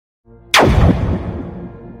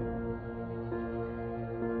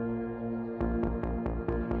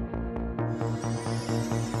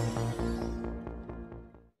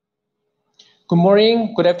Good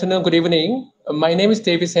morning, good afternoon, good evening. My name is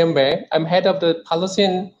David Sembe. I'm head of the Policy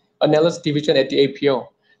and Analysis Division at the APO.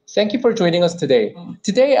 Thank you for joining us today.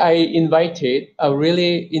 Today, I invited a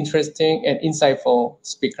really interesting and insightful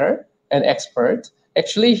speaker and expert.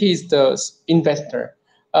 Actually, he's the investor.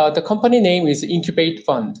 The company name is Incubate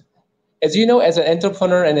Fund. As you know, as an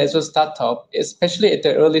entrepreneur and as a startup, especially at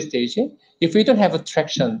the early stage, if you don't have a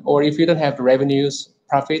traction or if you don't have revenues,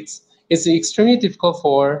 profits, it's extremely difficult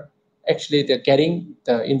for actually getting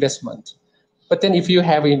the investment. But then if you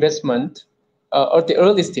have investment at the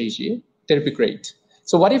early stage, that'd be great.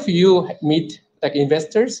 So what if you meet like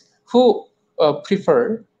investors who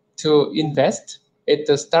prefer to invest at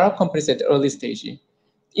the startup companies at the early stage?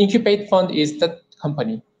 Incubate Fund is that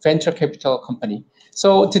company, venture capital company.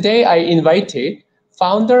 So today I invited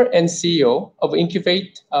founder and CEO of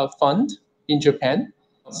Incubate Fund in Japan,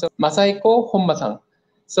 so Masahiko Honma-san.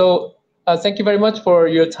 So thank you very much for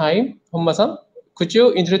your time, Honma-san. Could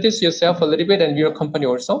you introduce yourself a little bit and your company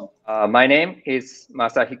also? My name is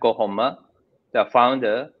Masahiko Honma, the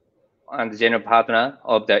founder and general partner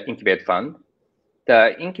of the Incubate Fund.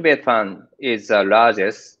 The Incubate Fund is the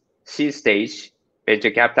largest seed stage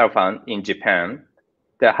venture capital fund in Japan.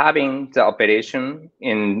 They're having the operation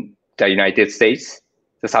in the United States,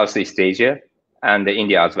 the Southeast Asia, and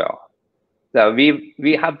India as well. So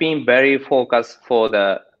we have been very focused for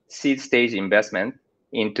the seed stage investment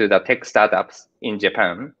into the tech startups in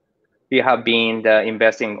Japan. We have been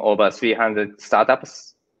investing over 300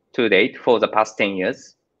 startups to date for the past 10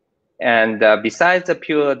 years. And besides the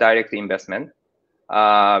pure direct investment,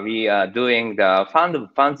 we are doing the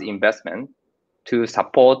funds investment to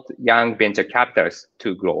support young venture capitalists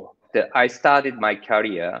to grow. I started my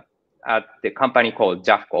career at the company called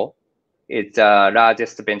JAFCO. It's the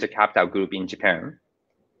largest venture capital group in Japan.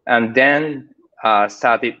 And then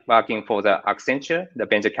started working for the Accenture, the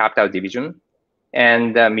venture capital division,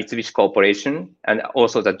 and Mitsubishi Corporation, and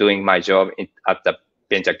also doing my job at the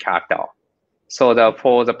venture capital. So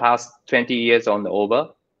for the past 20 years on over,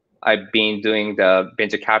 I've been doing the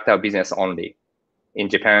venture capital business only in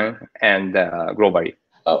Japan and globally.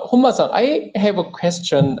 Honma-san, I have a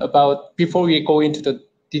question about, before we go into the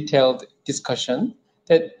detailed discussion,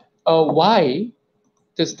 that why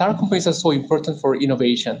the startup companies are so important for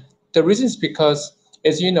innovation. The reason is because,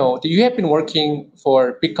 as you know, you have been working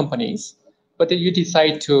for big companies, but then you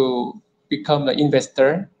decide to become an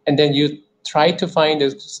investor, and then you try to find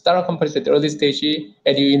the startup companies at the early stage,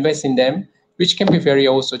 and you invest in them, which can be very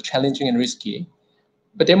also challenging and risky.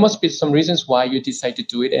 But there must be some reasons why you decide to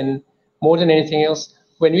do it. And more than anything else,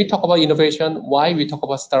 when we talk about innovation, why we talk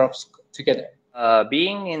about startups together?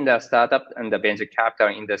 Being in the startup and the venture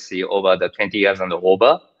capital industry over the 20 years and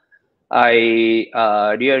over, I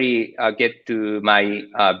really get to my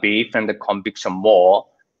belief and the conviction more.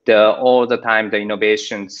 All the time, the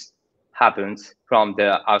innovations happens from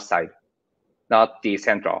the outside, not the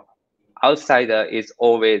central. Outsider is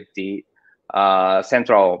always the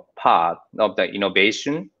central part of the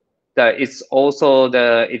innovation. It is also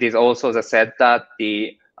said that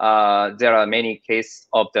there are many cases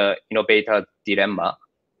of the innovator dilemma.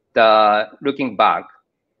 Looking back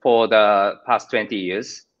for the past 20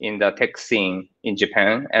 years in the tech scene in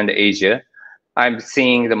Japan and Asia, I'm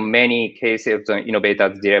seeing the many cases of the innovator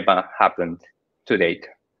dilemma happened to date.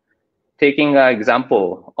 Taking an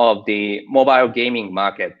example of the mobile gaming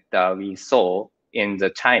market that we saw in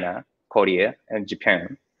China, Korea, and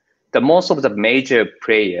Japan, most of the major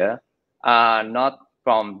players are not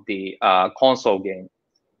from the console game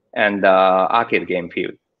and arcade game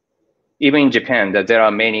field. Even in Japan, there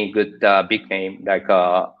are many good big names like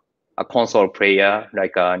a console player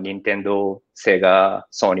like Nintendo, Sega,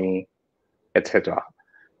 Sony, etc.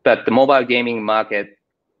 But the mobile gaming market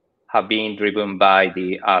have been driven by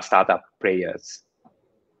the startup players.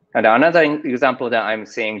 And another example that I'm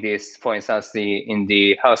seeing this, for instance, in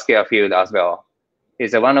the healthcare field as well,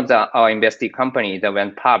 is one of our investee company that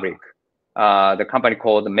went public. The company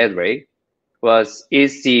called Medway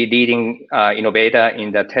is the leading innovator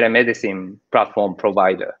in the telemedicine platform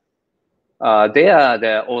provider. They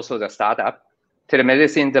are also the startup.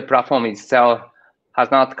 Telemedicine, the platform itself, has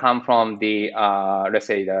not come from the, let's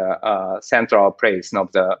say, the central place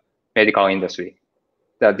of the medical industry.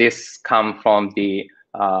 This come from the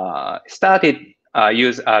started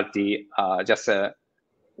use as the just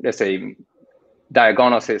let's say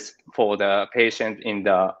diagnosis for the patient in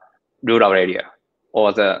the rural area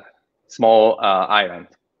or the small island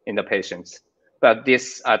in the patients. But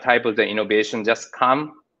this type of the innovation just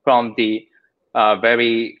come from the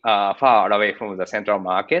very far away from the central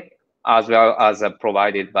market, as well as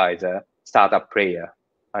provided by the startup player.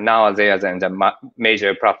 nowadays and the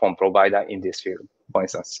major platform provider in this field, for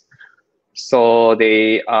instance. So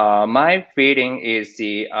my feeling is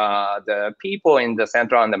the people in the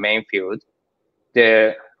central and the main field,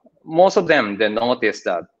 most of them, they notice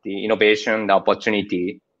that the innovation, the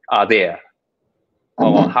opportunity are there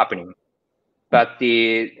or happening. But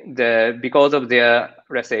because of their,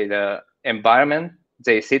 let's say, the environment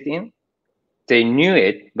they sit in, they knew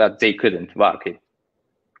it, but they couldn't work it.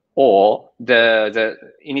 Or the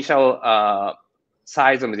initial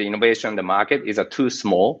size of the innovation, the market is too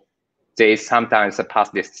small. They sometimes pass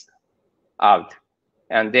this out.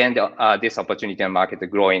 And then this opportunity and market is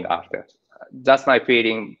growing after. That's my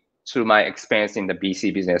feeling through my experience in the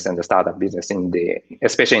VC business and the startup business,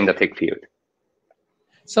 especially in the tech field.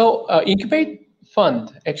 So Incubate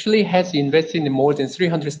Fund actually has invested in more than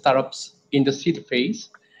 300 startups in the seed phase,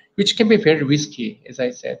 which can be very risky, as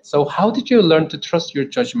I said. So how did you learn to trust your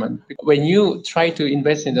judgment? When you try to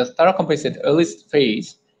invest in the startup companies at the early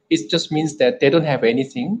phase, it just means that they don't have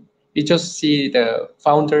anything. You just see the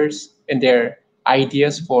founders and their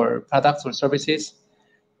ideas for products or services,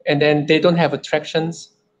 and then they don't have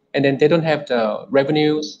attractions, and then they don't have the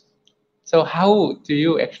revenues. So how do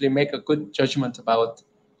you actually make a good judgment about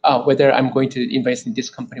whether I'm going to invest in this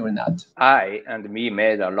company or not? I and me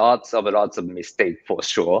made lots of mistakes for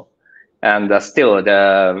sure, and still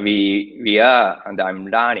we are, and I'm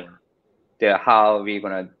learning how we're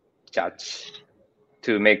gonna judge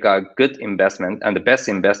to make a good investment and the best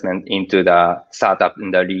investment into the startup in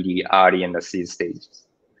the really early and the seed stages.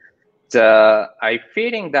 I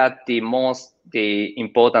feeling that the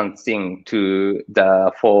important thing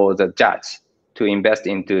for the judge to invest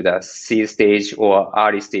into the seed stage or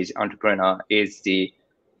early stage entrepreneur is the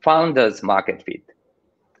founder's market fit.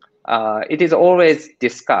 It is always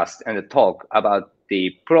discussed and talk about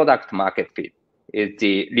the product market fit is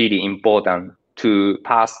really important to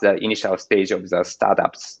pass the initial stage of the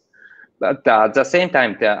startups. But at the same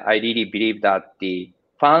time, I really believe that the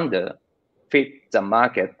founder fit the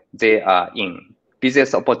market they are in.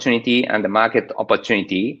 Business opportunity and the market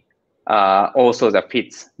opportunity also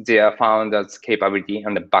fits their founder's capability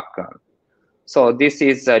and the background. So this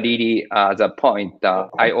is really the point that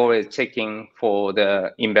I always checking for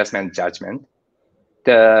the investment judgment.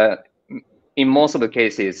 In most of the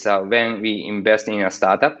cases, when we invest in a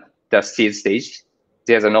startup, the seed stage,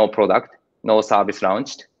 there's no product, no service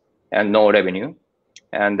launched, and no revenue,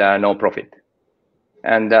 and no profit.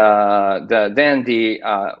 And then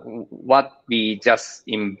what we just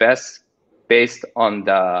invest based on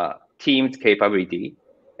the team's capability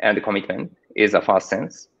and commitment is the first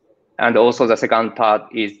sense. And also the second part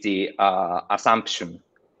is the assumption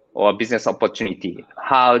or business opportunity,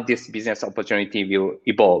 how this business opportunity will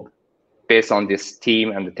evolve based on this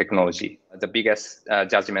team and the technology. The biggest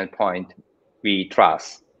judgment point we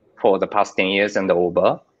trust for the past 10 years and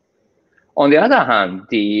over. On the other hand,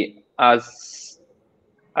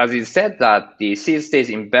 as you said that the seed stage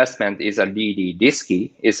investment is really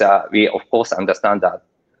risky, we of course understand that.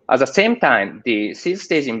 At the same time, the seed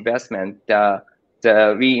stage investment,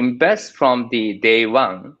 we invest from the day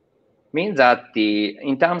one, means that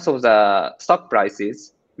in terms of the stock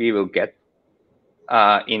prices we will get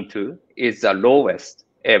into is the lowest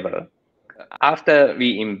ever. After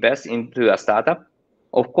we invest into a startup,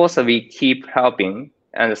 of course, we keep helping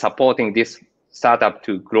and supporting this startup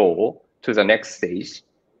to grow to the next stage.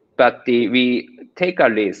 But we take a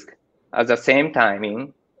risk at the same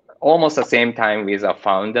timing, almost the same time with a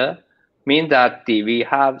founder, mean that we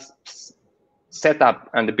have set up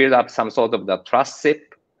and build up some sort of the trustship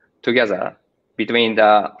together between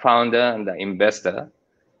the founder and the investor.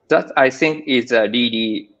 That I think is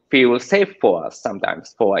really feel safe for us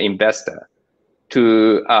sometimes for an investor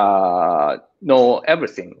to know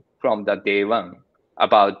everything from the day one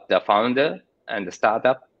about the founder and the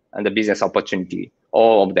startup and the business opportunity,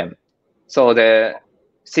 all of them. So the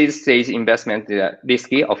seed stage investment is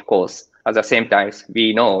risky, of course. At the same time,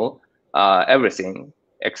 we know everything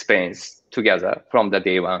explains together from the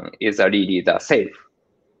day one is really the safe,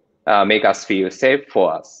 make us feel safe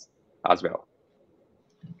for us as well.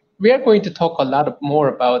 We are going to talk a lot more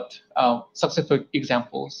about successful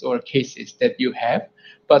examples or cases that you have,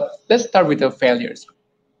 but let's start with the failures.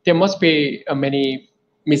 There must be many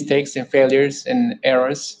mistakes and failures and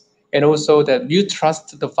errors, and also that you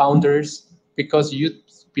trust the founders because you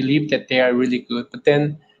believe that they are really good, but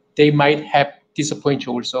then they might have disappoint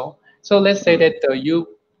you also. So let's say that you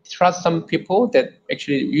trust some people that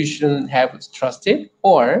actually you shouldn't have trusted,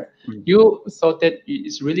 or you thought that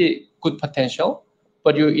it's really good potential,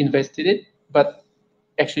 but you invested it, but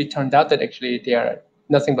actually turned out that actually they are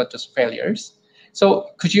nothing but just failures. So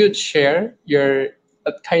could you share your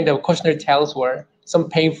kind of cautionary tales were some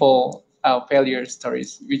painful failure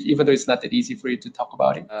stories, which even though it's not that easy for you to talk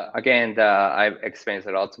about it? Again, I've experienced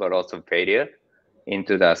lots of failure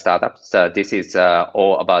into the startups. This is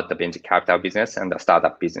all about the venture capital business and the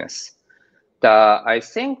startup business. I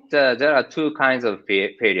think there are two kinds of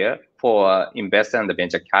failure for investor and the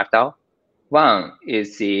venture capital. One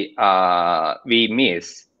is we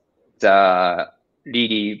miss the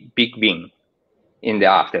really big win in the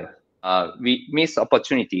after. We miss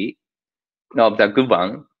opportunity of the good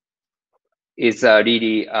one is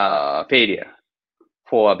really failure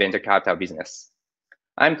for a venture capital business.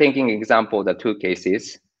 I'm taking example the two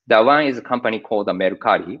cases. The one is a company called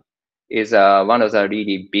Mercari, is one of the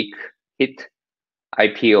really big hit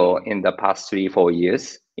IPO in the past 3-4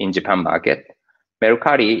 years in Japan market.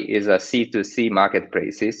 Mercari is a C2C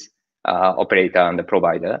marketplaces operator and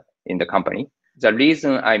provider in the company. The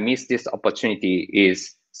reason I missed this opportunity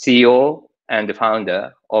is CEO and the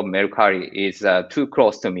founder of Mercari is too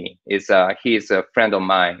close to me. He is a friend of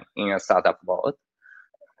mine in a startup world.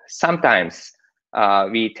 Sometimes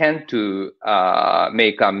we tend to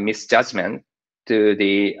make a misjudgment to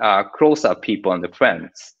the closer people and the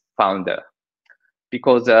friends founder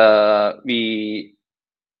because we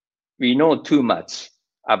know too much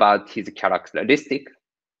about his characteristic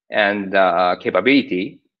and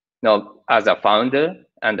capability, as a founder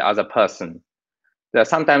and as a person.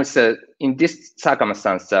 Sometimes in this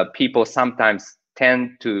circumstance, people sometimes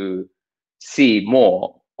tend to see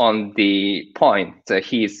more on the point that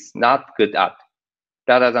he's not good at,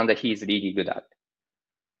 rather than that he's really good at.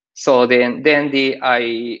 So then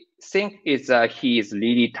I think he is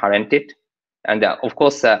really talented, and of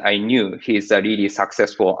course I knew he's a really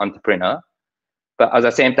successful entrepreneur. But at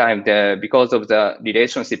the same time, because of the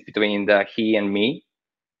relationship between he and me,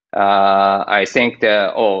 I think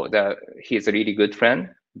he's a really good friend.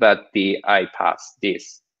 But I passed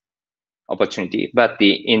this opportunity. But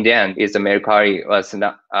in the end, the Mercari was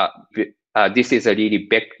not. This is a really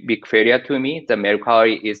big failure to me. The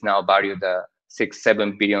Mercari is now valued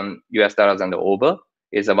 $6-7 billion and over.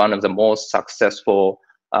 Is one of the most successful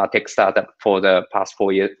tech startup for the past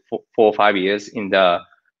 4 or 5 years in the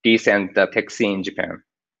decent tech scene in Japan.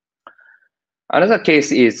 Another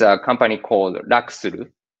case is a company called Raxuru.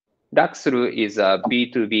 Raxuru is a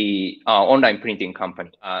B2B online printing company.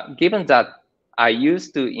 Given that I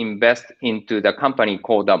used to invest into the company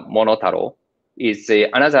called Monotaro, is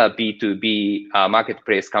another B2B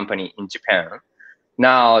marketplace company in Japan.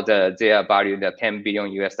 Now they are valued at $10 billion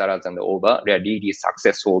and over. They are really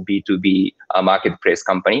successful B2B marketplace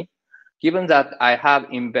company. Given that I have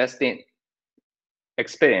invested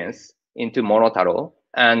experience into Monotaro,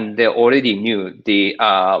 and they already knew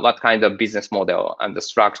what kind of business model and the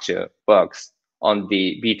structure works on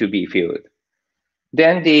the B2B field.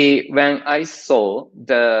 Then when I saw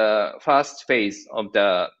the first phase of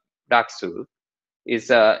the Raxuru,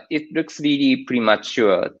 it looks really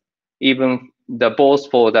premature, even both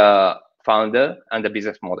for the founder and the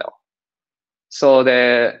business model. So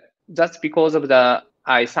that's because of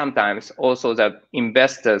I sometimes also the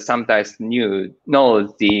investor sometimes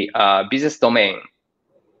knows the business domain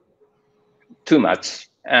too much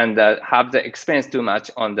and have the experience too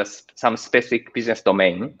much on some specific business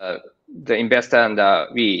domain. The investor and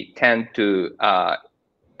we tend to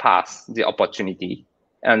pass the opportunity.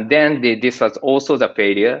 And then this was also the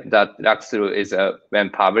failure that Raxuru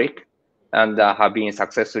went public and have been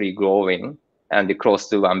successfully growing and close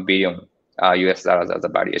to $1 billion as a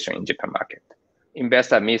valuation in Japan market.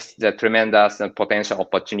 Investor missed the tremendous potential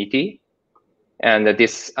opportunity, and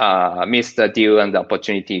this missed the deal and the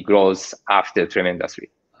opportunity grows after tremendously.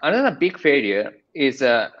 Another big failure is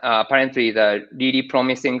apparently the really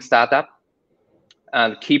promising startup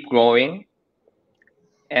and keep growing,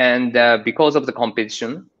 and because of the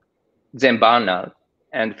competition, then burn out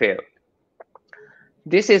and fail.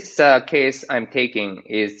 This is a case I'm taking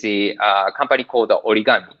is the company called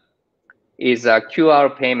Origami. Is a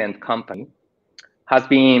QR payment company, has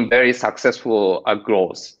been very successful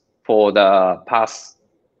growth for the past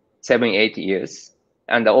 7-8 years.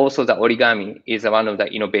 And also the Origami is one of the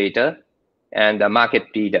innovator and the market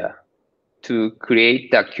leader to create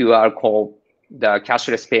the QR code, the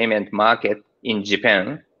cashless payment market in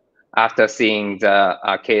Japan after seeing the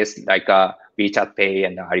case like WeChat Pay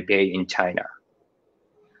and Alipay in China.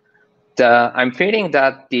 I'm feeling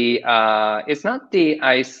that it's not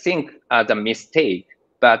I think the mistake,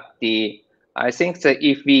 but I think that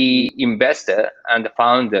if we investor and the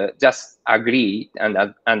founder just agree and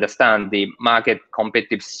understand the market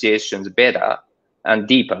competitive situations better and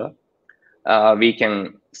deeper, we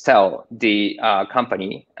can sell the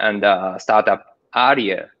company and startup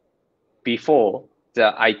earlier before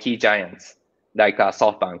the IT giants like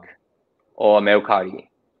SoftBank or Mercari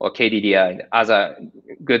or KDDI, other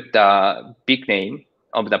good big name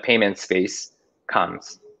of the payment space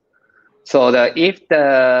comes. So if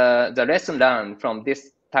the lesson learned from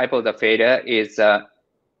this type of the failure is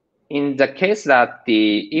in the case that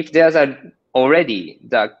if there's already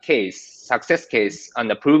the success case and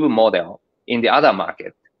the proven model in the other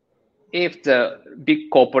market, if the big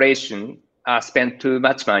corporation spend too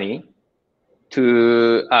much money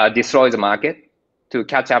to destroy the market, to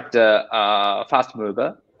catch up the fast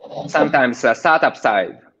mover, sometimes the startup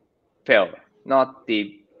side fail, not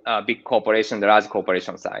the big corporation, the large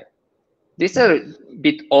corporation side. This is a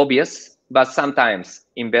bit obvious, but sometimes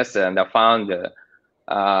investor and the founder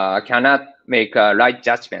cannot make a right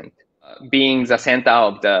judgment being the center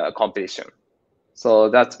of the competition. So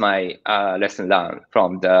that's my lesson learned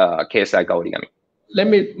from the case like origami. Let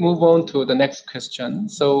me move on to the next question.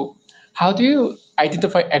 So how do you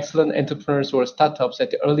identify excellent entrepreneurs or startups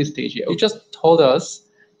at the early stage? You just told us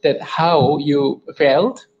that how you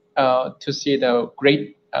failed to see the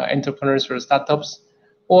great entrepreneurs or startups,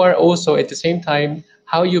 or also at the same time,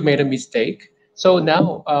 how you made a mistake. So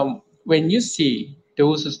now when you see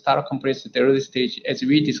those startup companies at the early stage, as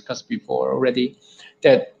we discussed before already,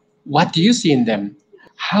 that what do you see in them?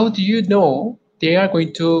 How do you know they are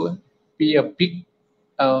going to be a big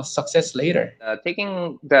success later?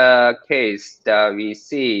 Taking the case that we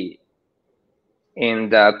see in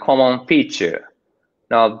the common feature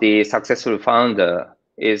of the successful founder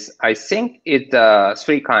is, I think it's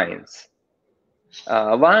three kinds.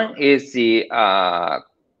 One is the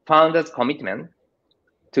founder's commitment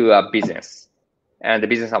to a business and the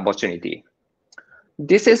business opportunity.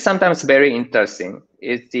 This is sometimes very interesting.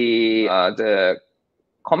 Is the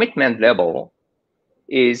commitment level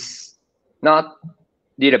is not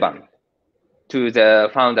relevant to the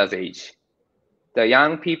founder's age. The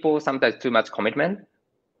young people sometimes too much commitment,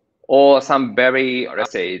 or some very,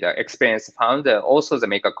 let's say, the experienced founder also they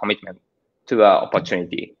make a commitment to an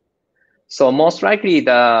opportunity. So most likely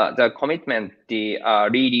the commitment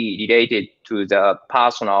really related to the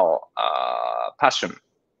personal passion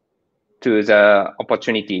to the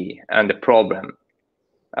opportunity and the problem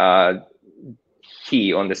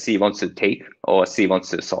he or she wants to take or she wants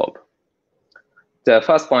to solve. The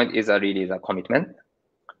first point is really the commitment.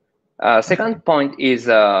 Second point is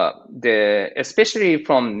especially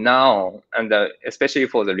from now and especially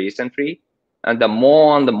for the recently, and the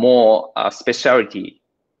more specialty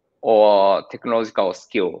or technological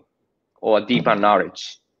skill or deeper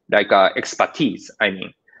knowledge, like expertise, I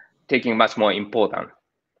mean, taking much more important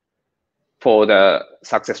for the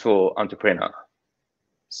successful entrepreneur.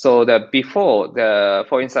 So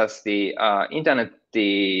for instance, the internet,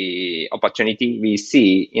 the opportunity we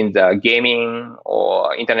see in the gaming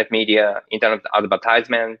or internet media, internet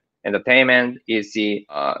advertisement, entertainment is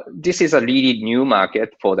this is a really new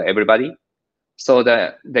market for everybody. So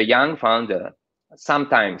the young founder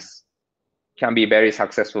sometimes can be very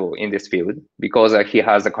successful in this field because he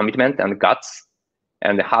has the commitment and guts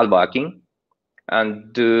and the hard working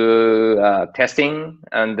and do testing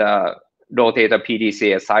and rotate a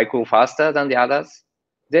PDCA cycle faster than the others,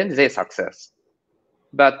 then they success.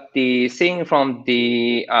 But the thing from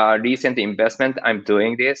the recent investment I'm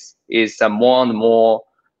doing this is more and more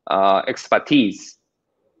expertise,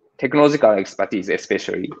 technological expertise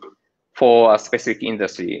especially, for a specific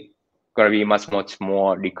industry, going to be much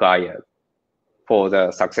more required for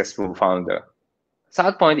the successful founder.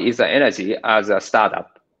 Third point is the energy as a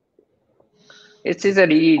startup. It is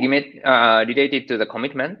really related to the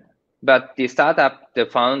commitment, but the startup, the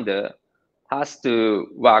founder has to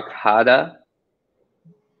work harder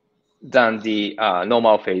than the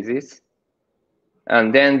normal phases,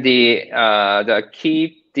 and then the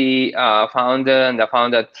keep the founder and the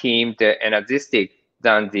founder team the energetic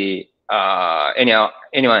than the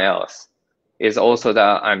anyone else is also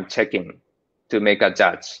that I'm checking to make a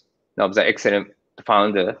judge of the excellent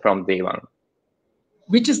founder from day one.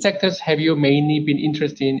 Which sectors have you mainly been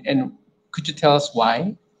interested in, and could you tell us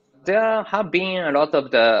why? There have been a lot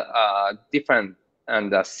of the different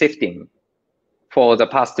and shifting for the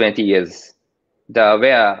past 20 years,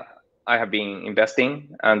 where I have been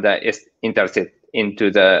investing and is interested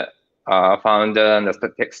into the founder and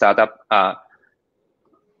the tech startup.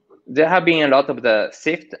 There have been a lot of the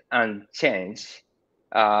shift and change.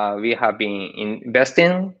 We have been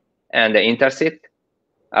investing and interested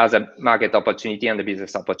as a market opportunity and the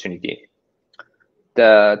business opportunity.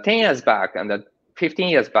 The 10 years back and the 15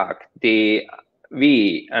 years back,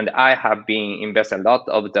 we and I have been invested a lot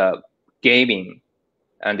of the gaming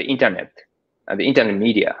and the internet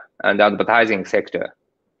media and the advertising sector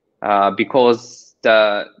because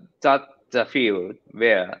that's the field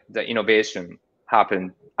where the innovation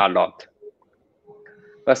happened a lot.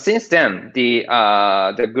 But since then, the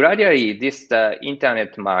gradually the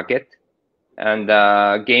internet market and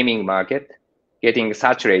the gaming market getting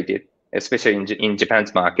saturated, especially in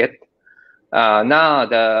Japan's market.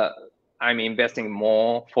 Now I'm investing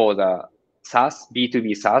more for the SaaS,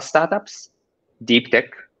 B2B SaaS startups, deep tech,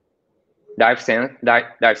 life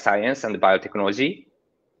science and biotechnology.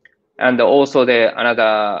 And also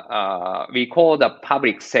another, we call the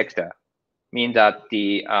public sector, mean that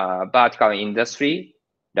the vertical industry,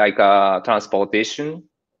 like transportation,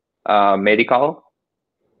 medical,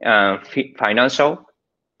 financial,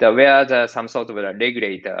 where some sort of a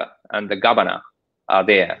regulator and the governor are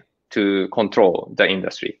there to control the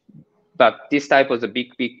industry. But this type of the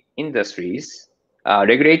big industries are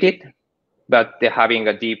regulated, but they're having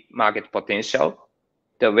a deep market potential,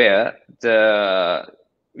 where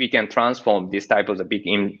we can transform this type of the big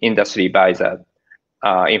industry by the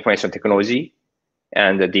information technology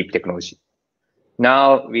and the deep technology.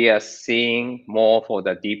 Now we are seeing more for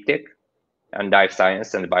the deep tech and life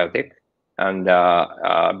science and biotech and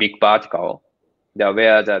big vertical,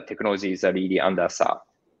 where the technologies are really underserved.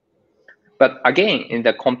 But again, in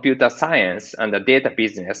the computer science and the data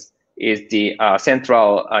business is the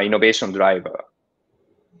central innovation driver.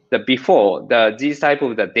 Before, this type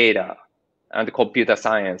of the data and computer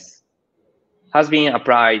science has been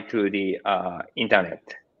applied to the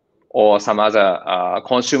internet or some other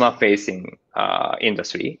consumer-facing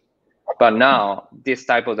industry. But now, this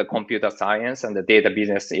type of the computer science and the data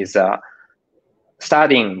business is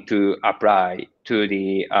starting to apply to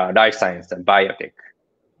the life science and biotech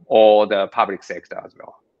or the public sector as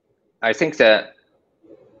well. I think that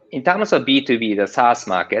in terms of B2B, the SaaS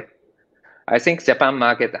market, I think Japan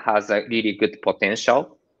market has a really good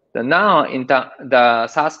potential. Now in the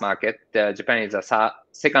SaaS market, Japan is the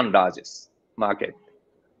second largest market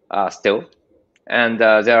still. And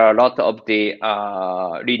there are a lot of the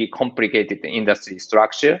really complicated industry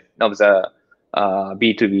structure of the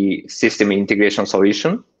B2B system integration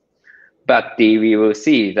solution. But we will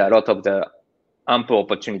see a lot of the ample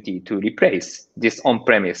opportunity to replace this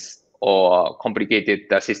on-premise or complicated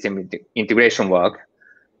system integration work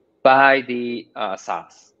by the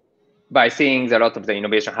SaaS. By seeing a lot of the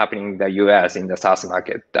innovation happening in the US in the SaaS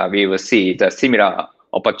market, we will see the similar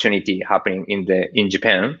opportunity happening in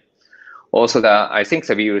Japan. Also, I think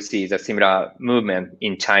that we will see the similar movement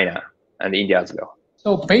in China and India as well.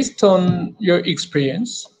 So based on your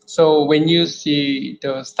experience, so when you see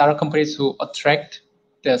the startup companies who attract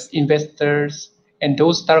the investors and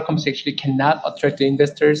those startup companies actually cannot attract the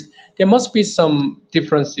investors, there must be some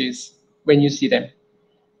differences when you see them.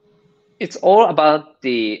 It's all about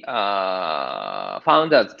the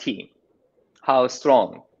founders team, how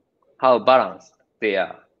strong, how balanced they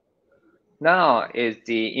are. Now is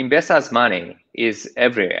the investors' money is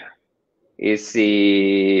everywhere. Is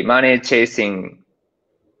the money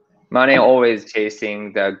always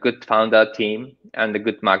chasing the good founder team and the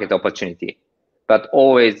good market opportunity, but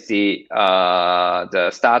always the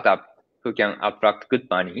startup who can attract good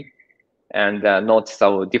money and not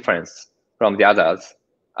so difference from the others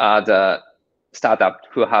are the startup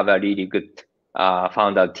who have a really good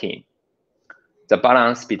founder team. The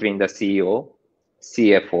balance between the CEO,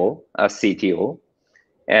 CFO, CTO,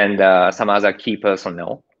 and some other key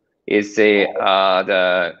personnel is the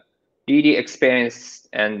really experienced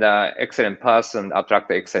and excellent person attract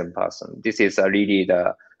the excellent person. This is really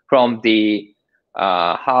from the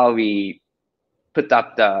how we put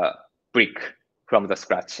up the brick from the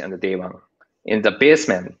scratch and the day one. In the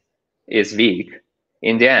basement is weak.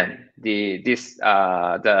 In the end, the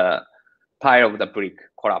pile of the brick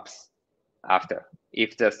collapse after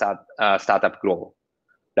if the startup grow.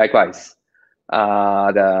 Likewise,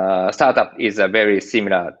 the startup is very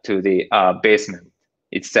similar to the basement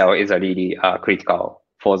itself is really critical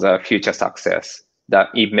for the future success. The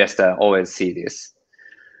investor always see this,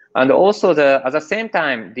 and also at the same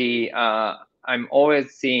time I'm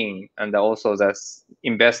always seeing, and also the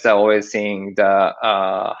investor always seeing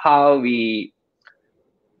how we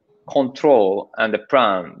control and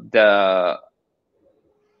plan the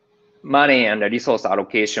money and the resource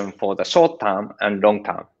allocation for the short term and long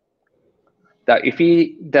term. That if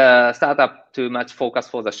the startup too much focus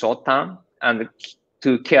for the short term and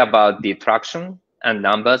to care about the traction and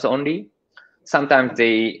numbers only, sometimes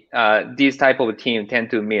these type of team tend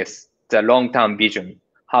to miss the long term vision,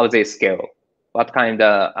 how they scale, what kind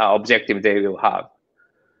of objective they will have.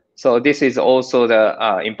 So this is also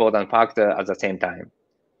the important factor at the same time.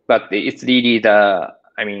 But it's really the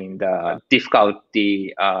difficult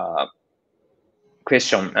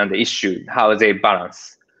question and issue how they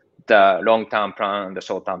balance the long-term plan and the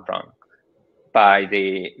short-term plan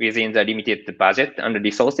within the limited budget and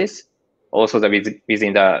resources, also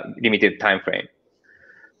within the limited time frame.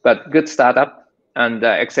 But good startup and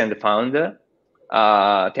excellent founder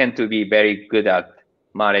tend to be very good at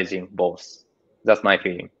managing both. That's my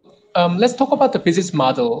feeling. Let's talk about the business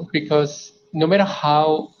model, because no matter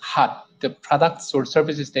how hot the products or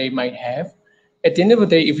services they might have, at the end of the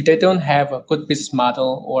day, if they don't have a good business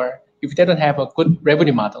model, or if they don't have a good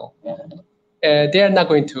revenue model, they are not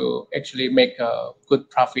going to actually make good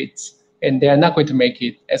profits, and they are not going to make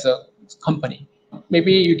it as a company.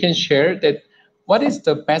 Maybe you can share that what is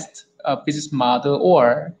the best business model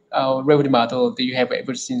or revenue model that you have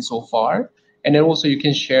ever seen so far, and then also you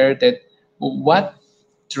can share that what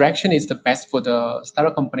direction is the best for the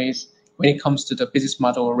startup companies when it comes to the business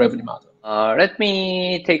model or revenue model. Let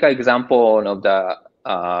me take an example of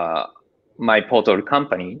my portal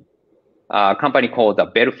company. A company called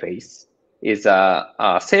Bellface is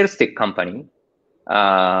a sales tech company,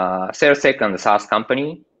 sales tech and SaaS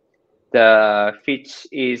company. Which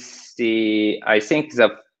is I think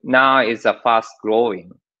now is the fast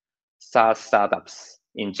growing SaaS startups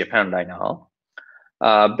in Japan right now.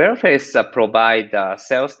 Bellface provide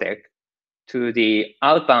sales tech to the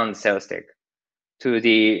outbound sales tech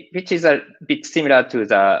which is a bit similar to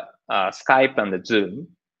the Skype and the Zoom,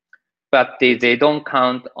 but they don't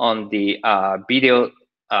count on the video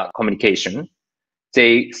communication.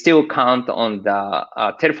 They still count on the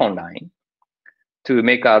telephone line to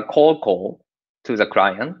make a cold call to the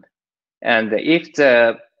client. And if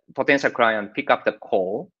the potential client pick up the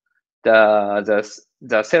call, the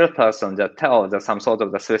salesperson just tells some sort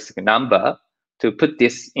of the specific number to put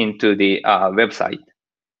this into the website.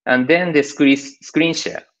 And then the screen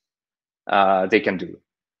share they can do.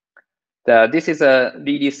 This is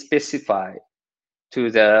really specified to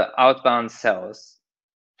the outbound sales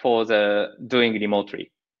for doing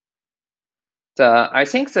remotely. I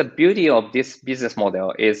think the beauty of this business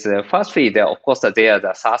model is firstly, of course, they are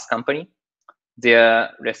the SaaS company. Their,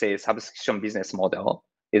 let's say, subscription business model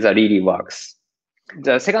really works.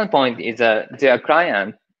 The second point is their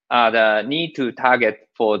client the need to target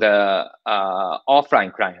for the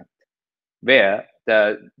offline client, where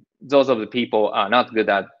those of the people are not good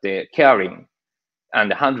at the caring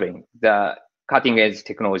and handling the cutting edge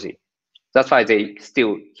technology. That's why they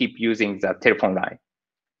still keep using the telephone line.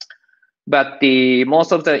 But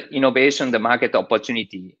most of the innovation, the market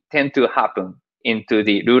opportunity tend to happen into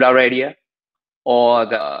the rural area or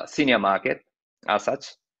the senior market as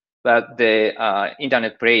such. But the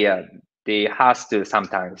internet player, they has to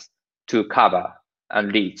sometimes to cover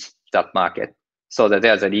and reach that market, so that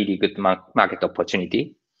there's a really good market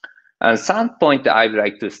opportunity. And some point I would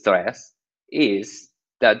like to stress is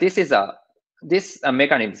that this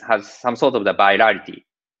mechanism has some sort of the virality,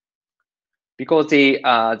 because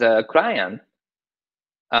the client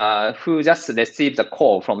who just received the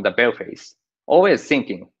call from the Bellface always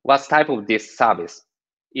thinking, what type of this service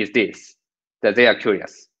is this? That they are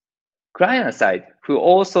curious. Client side, who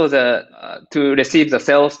also to receive the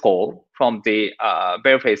sales call from the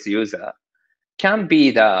Bellface user, can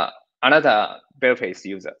be another Bellface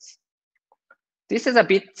users. This is a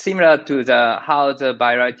bit similar to how the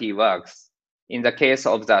virality works in the case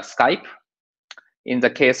of the Skype. In the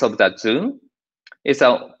case of the Zoom, it's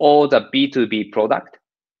all the B2B product,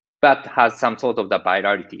 but has some sort of the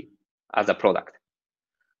virality as a product.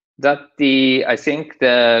 That I think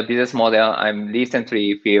the business model I'm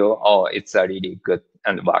recently feel, it's really good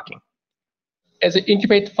and working. As an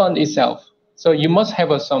Incubate Fund itself, so you must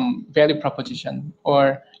have some value proposition,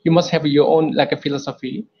 or you must have your own like a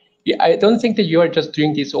philosophy. I don't think that you are just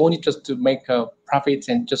doing this only just to make profits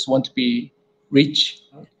and just want to be rich.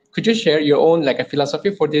 Could you share your own like a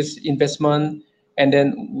philosophy for this investment, and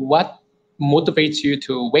then what motivates you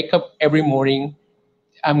to wake up every morning?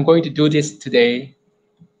 I'm going to do this today.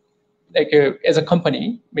 Like as a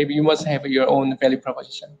company, maybe you must have your own value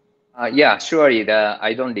proposition. Yeah, surely.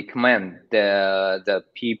 I don't recommend the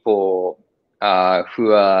people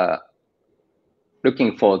who are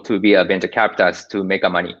looking to be a venture capitalist to make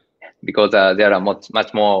money, because there are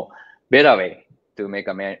much more better way to make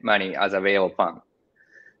money as a way of fund.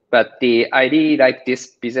 But I really like this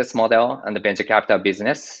business model and the venture capital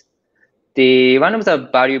business. One of the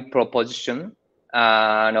value proposition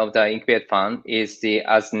of the Incubate Fund is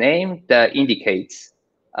as name indicates,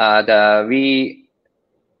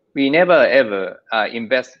 we never ever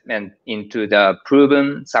investment into the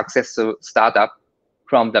proven successful startup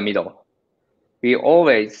from the middle. We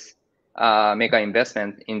always make an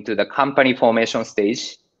investment into the company formation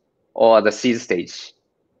stage or the seed stage.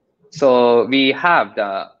 So we have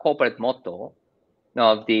the corporate motto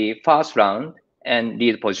of the first round and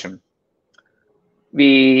lead position.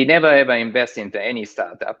 We never ever invest into any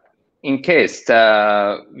startup in case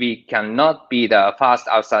we cannot be the first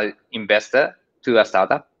outside investor to a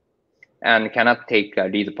startup and cannot take a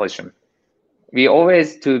lead position. We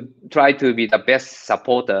always try to be the best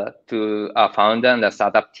supporter to a founder and the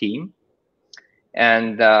startup team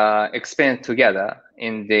and experience together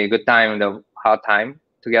in the good time and the hard time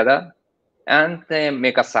together and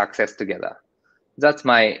make a success together. That's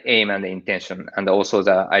my aim and the intention. And also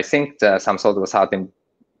I think some sort of certain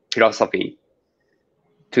philosophy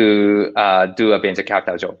to do a venture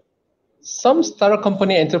capital job. Some startup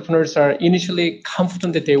company entrepreneurs are initially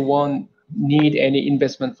confident that they won't need any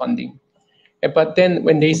investment funding. But then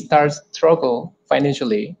when they start struggle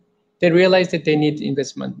financially, they realize that they need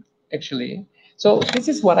investment actually. So this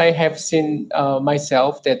is what I have seen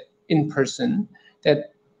myself that in person,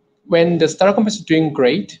 that when the startup company is doing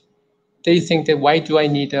great, they think that why do I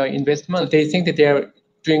need investment? They think that they're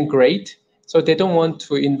doing great, so they don't want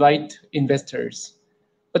to invite investors.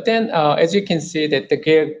 But then, as you can see, that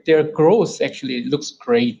their growth actually looks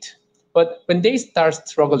great. But when they start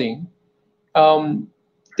struggling,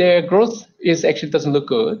 their growth actually doesn't look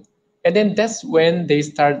good. And then that's when they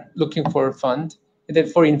start looking for a fund. And then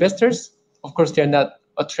for investors, of course, they're not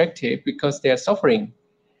attractive because they are suffering.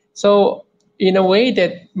 So in a way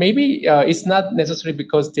that maybe it's not necessarily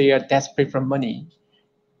because they are desperate for money.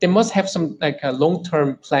 They must have some like a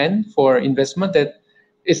long-term plan for investment that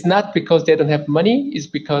it's not because they don't have money, it's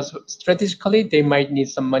because strategically they might need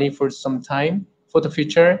some money for some time for the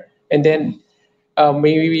future. And then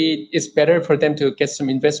maybe it's better for them to get some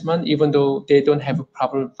investment even though they don't have a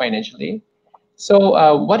problem financially.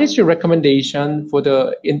 So what is your recommendation for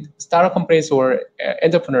the startup companies or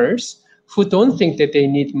entrepreneurs who don't think that they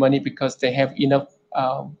need money because they have enough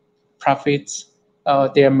profits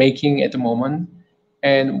they are making at the moment?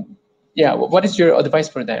 And yeah, what is your advice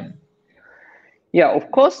for them? Yeah,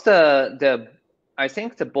 of course, I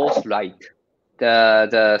think the both right.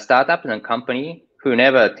 The startup and company who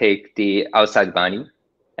never take the outside money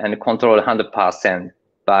and control 100%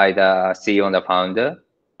 by the CEO and the founder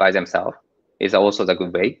by themselves is also the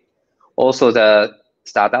good way. Also, the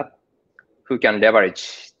startup who can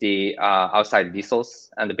leverage the outside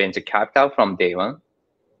resource and the venture capital from day one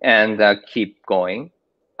and keep going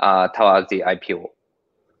towards the IPO.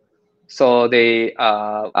 So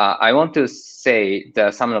I want to say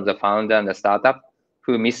that some of the founder and the startup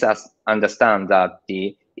who misunderstand that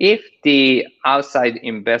if the outside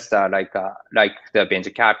investor like the venture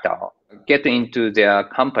capital get into their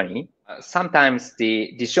company, sometimes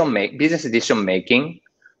the business decision making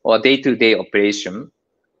or day-to-day operation,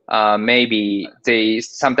 maybe they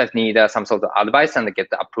sometimes need some sort of advice and get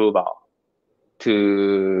the approval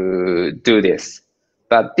to do this.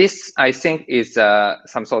 But this, I think, is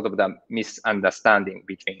some sort of the misunderstanding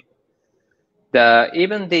between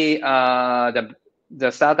even the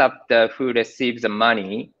startup who receives the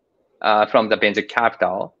money from the venture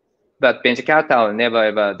capital, but venture capital never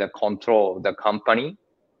ever control the company.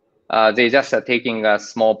 They just are taking a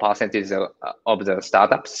small percentage of the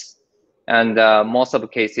startups, and most of the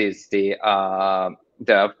cases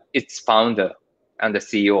its founder and the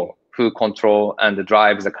CEO who control and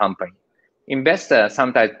drive the company. Investor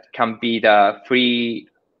sometimes can be the free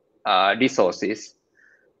resources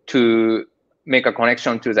to make a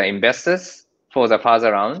connection to the investors for the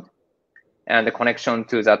further round, and the connection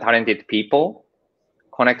to the talented people,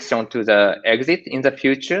 connection to the exit in the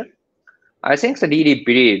future. I think I really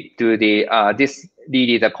believe to this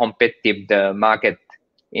really the competitive market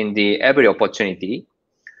in the every opportunity,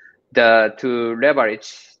 to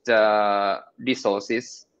leverage the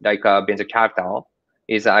resources like venture capital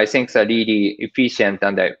is, I think, a really efficient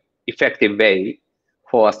and effective way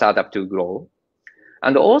for a startup to grow.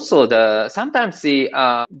 And also sometimes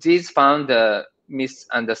these founder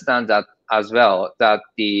misunderstand that as well, that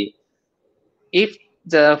if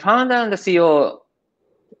the founder and the CEO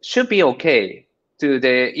should be okay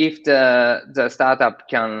if the startup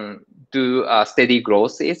can do steady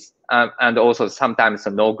growths and also sometimes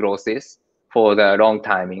no growths for the long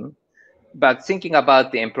timing. But thinking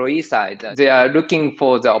about the employee side, they are looking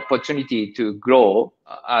for the opportunity to grow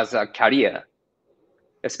as a career,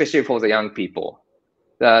 especially for the young people.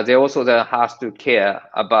 They also have to care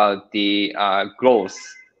about the growth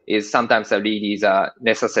is sometimes really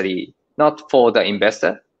necessary, not for the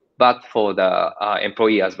investor, but for the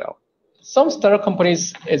employee as well. Some startup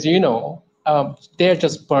companies, as you know, they're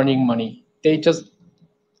just burning money. They just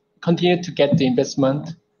continue to get the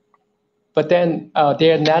investment, but then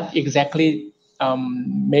they are not exactly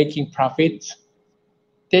making profits.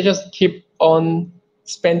 they just keep on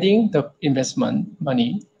spending the investment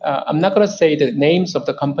money. I'm not going to say the names of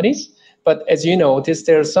the companies, but as you know,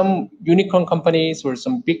 there are some unicorn companies or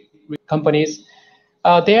some big companies.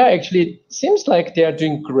 They are actually, seems like they are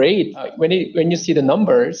doing great. When you see the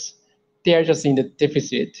numbers, they are just in the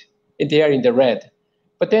deficit. They are in the red.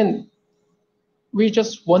 But then we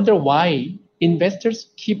just wonder why investors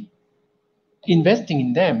keep investing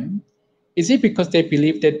in them. Is it because they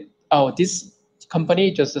believe that, oh, this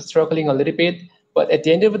company just struggling a little bit, but at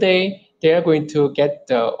the end of the day, they are going to get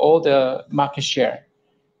all the market share?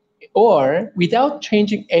 Or without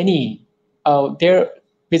changing any their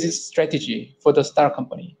business strategy for the star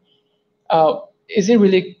company, is it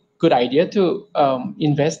really good idea to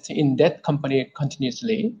invest in that company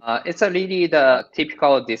continuously? It's a really the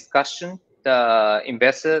typical discussion the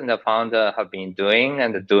investor and the founder have been doing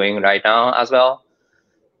and doing right now as well.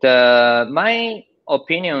 My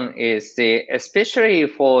opinion is especially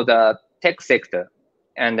for the tech sector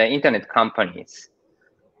and the internet companies,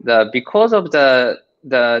 because of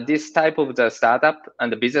this type of the startup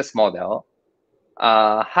and the business model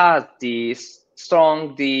has the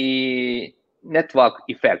strong network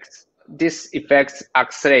effects. This effects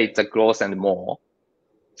accelerate the growth and more.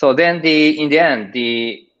 So then in the end,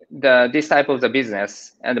 this type of the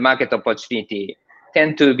business and the market opportunity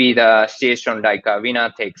tend to be the situation like a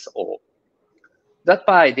winner takes all. That's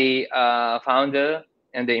why the founder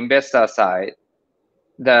and the investor side,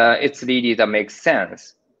 it's really that makes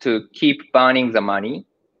sense to keep burning the money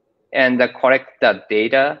and collect the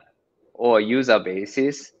data or user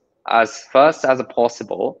bases as fast as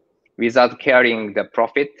possible without carrying the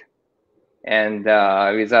profit and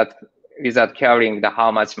without carrying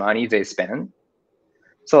how much money they spend.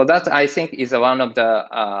 So that, I think, is one of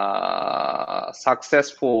the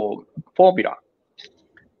successful formula.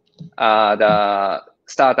 The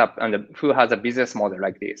startup and who has a business model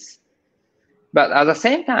like this. But at the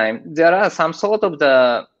same time, there are some sort of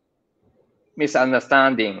the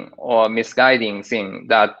misunderstanding or misguiding thing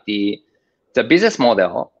that the business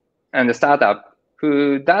model and the startup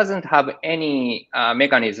who doesn't have any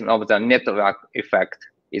mechanism of the network effect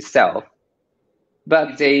itself,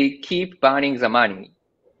 but they keep burning the money.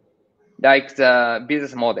 Like the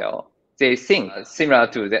business model, they think similar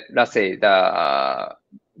to let's say the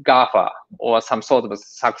GAFA or some sort of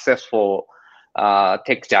successful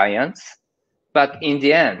tech giants. But in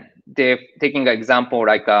the end, they're taking an example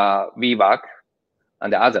like WeWork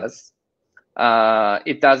and the others.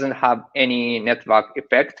 It doesn't have any network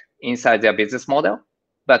effect inside their business model,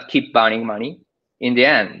 but keep burning money. In the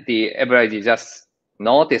end, everybody just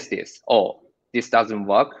notice this. Oh, this doesn't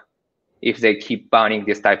work if they keep burning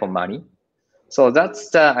this type of money. So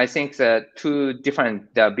that's I think the two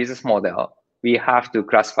different business model we have to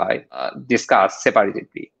classify, discuss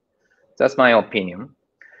separately. That's my opinion.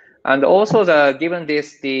 And also given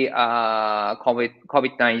this the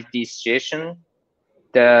COVID-19 situation,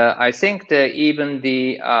 I think even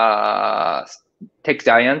the tech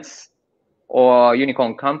giants or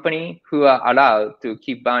unicorn company who are allowed to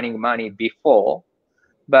keep burning money before,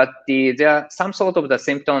 but there are some sort of the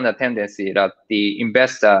symptom and tendency that the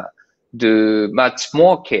investor do much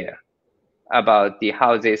more care about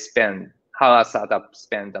how they spend, how a startup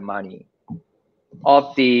spend the money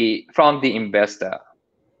from the investor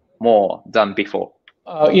more than before.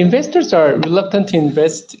 Investors are reluctant to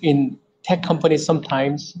invest in tech companies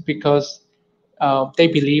sometimes because they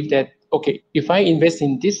believe that, okay, if I invest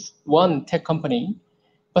in this one tech company,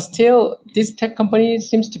 but still this tech company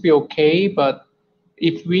seems to be okay, but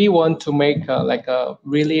if we want to make like a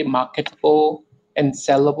really marketable and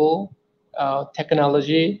sellable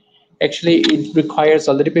technology, actually it requires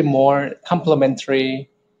a little bit more complementary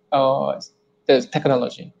the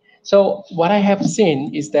technology. So what I have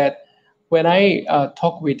seen is that when I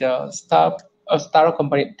talk with startup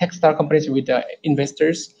company, tech startup companies with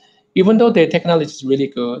investors, even though their technology is really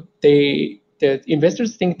good, the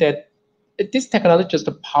investors think that this technology is just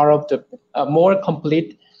a part of the more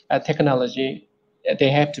complete technology.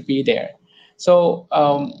 They have to be there. So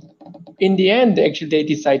in the end, actually, they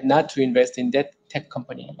decide not to invest in that tech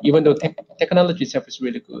company, even though technology itself is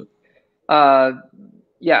really good.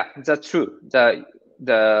 Yeah, that's true. I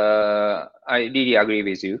really agree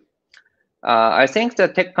with you. I think the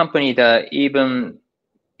tech company, even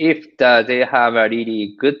if they have a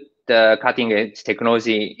really good cutting edge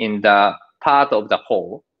technology in the part of the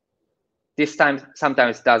whole, this time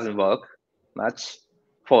sometimes doesn't work much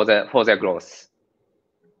for their growth.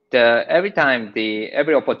 Every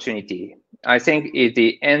opportunity, I think is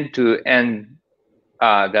the end to end.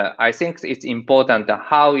 I think it's important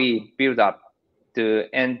how we build up the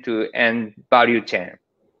end to end value chain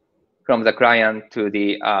from the client to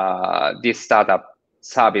the this startup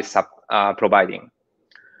service providing.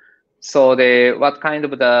 So what kind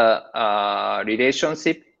of the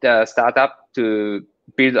relationship the startup to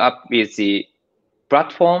build up with the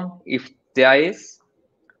platform, if there is.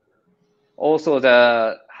 Also,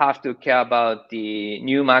 the have to care about the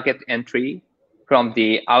new market entry from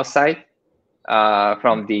the outside,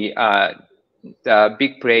 from the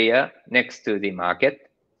big player next to the market.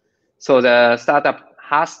 So the startup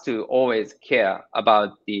has to always care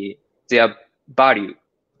about their value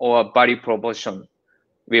or value proportion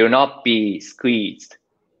will not be squeezed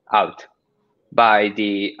out by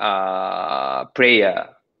the player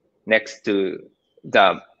next to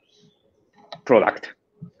the product.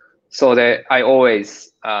 So that I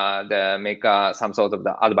always make some sort of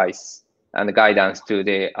the advice and guidance to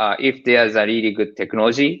the if there's a really good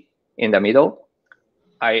technology in the middle,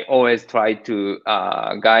 I always try to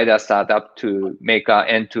guide a startup to make an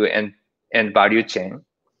end-to-end value chain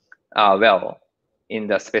well in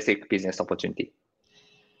the specific business opportunity.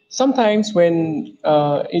 Sometimes when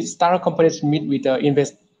startup companies meet with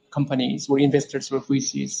invest companies or investors or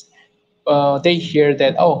VCs, they hear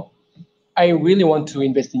that, oh, I really want to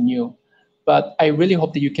invest in you, but I really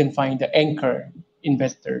hope that you can find the anchor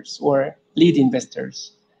investors or lead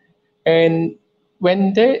investors. And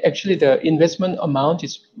when they actually the investment amount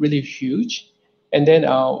is really huge, and then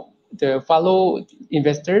the follow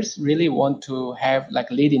investors really want to have like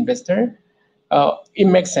lead investor, it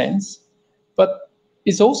makes sense. But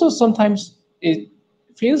it's also sometimes it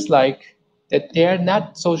feels like that they are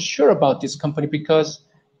not so sure about this company because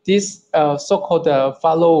these so-called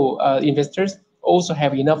follow investors also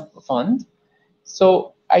have enough fund.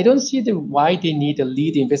 So I don't see why they need a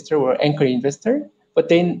lead investor or anchor investor.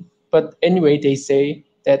 But anyway, they say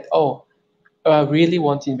that, oh, I really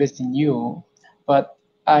want to invest in you, but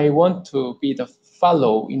I want to be the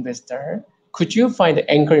follow investor. Could you find an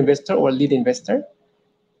anchor investor or lead investor?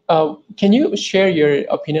 Can you share your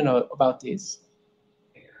opinion about this?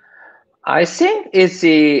 I think it's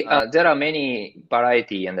there are many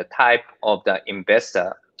variety and the type of the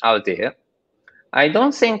investor out there. I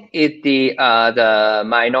don't think it's the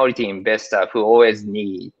minority investor who always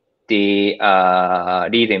need the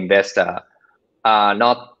lead investor are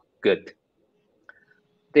not good.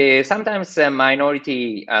 Sometimes the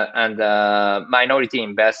minority and the minority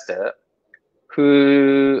investor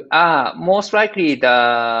who are most likely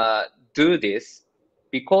to do this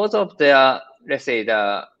because of the, let's say,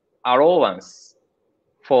 the allowance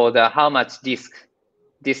for the how much risk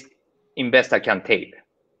this investor can take.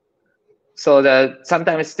 So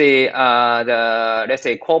sometimes the let's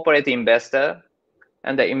say corporate investor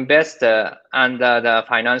and the investor under the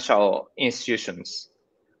financial institutions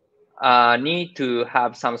need to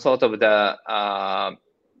have some sort of the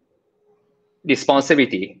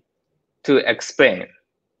responsibility to explain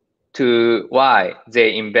to why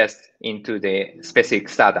they invest into the specific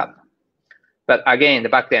startup. But again,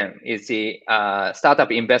 back then, is the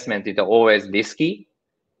startup investment is always risky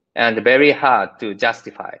and very hard to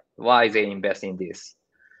justify why they invest in this.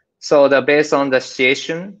 So based on the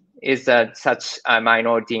situation is that such a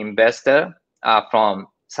minority investor from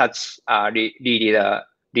such really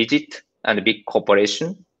digit and big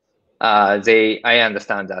corporation, I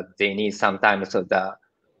understand that they need sometimes of the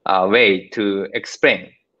way to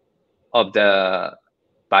explain of the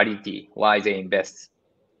validity why they invest.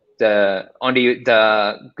 Only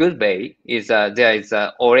the good way is there is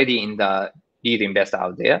already in the lead investor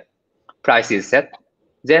out there, price is set,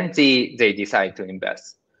 then they decide to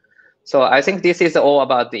invest. So I think this is all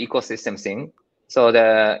about the ecosystem thing. So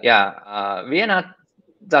we are not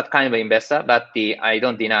that kind of investor, but I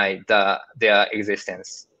don't deny their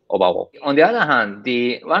existence overall. On the other hand,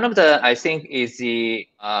 one of the I think is the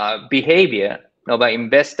behavior of an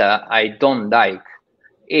investor I don't like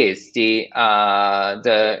is the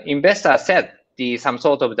investor said some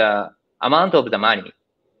sort of the amount of the money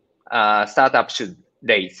startup should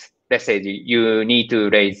raise. Let's say you need to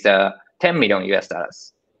raise 10 million US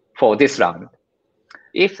dollars for this round.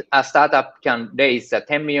 If a startup can raise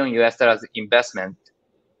 10 million US dollars investment,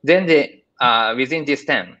 then within this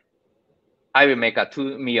 10, I will make a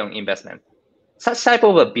 2 million investment. Such type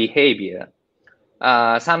of a behavior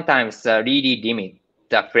sometimes really limit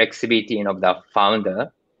the flexibility of the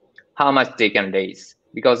founder, how much they can raise,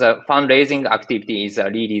 because fundraising activity is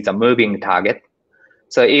really the moving target.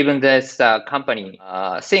 So even this company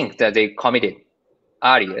think that they committed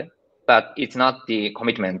earlier, but it's not the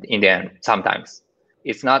commitment in the end. Sometimes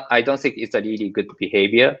it's not. I don't think it's a really good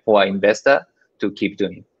behavior for an investor to keep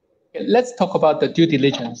doing. Let's talk about the due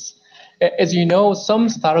diligence. As you know, some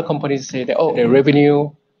startup companies say that, oh, the revenue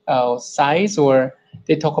size or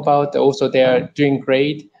They talk about also they are doing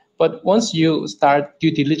great. But once you start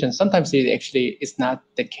due diligence, sometimes it actually is not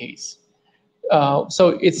the case.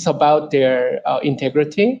 So it's about their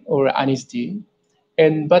integrity or honesty.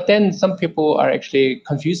 But then some people are actually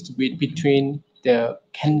confused between the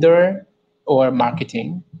candor or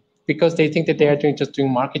marketing, because they think that they are just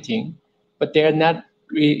doing marketing, but they are not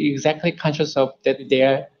really exactly conscious of that they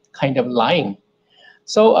are kind of lying.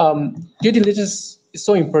 So due diligence is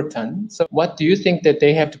so important. So what do you think that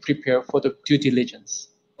they have to prepare for the due diligence?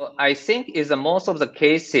 I think is most of the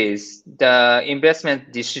cases, the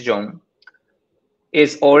investment decision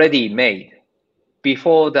is already made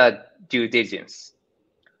before the due diligence.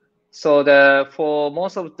 So for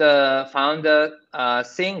most of the founder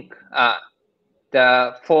think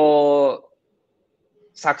for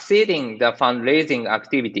succeeding the fundraising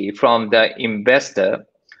activity from the investor,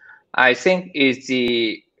 I think is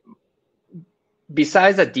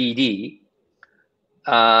besides the DD,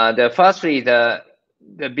 firstly the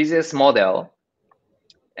business model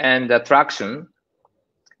and the traction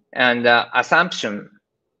and the assumption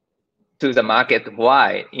to the market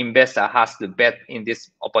why investor has to bet in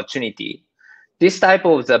this opportunity. This type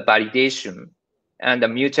of the validation and the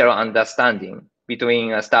mutual understanding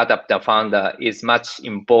between a startup the founder is much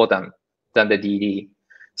important than the DD.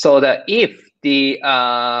 So that if the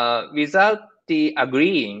without the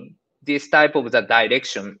agreeing this type of the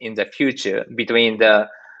direction in the future between the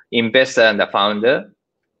investor and the founder,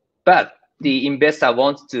 but the investor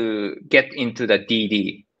wants to get into the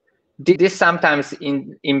DD. This sometimes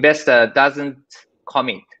investor doesn't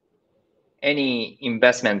commit any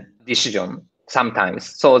investment decision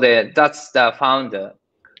sometimes. So that's the founder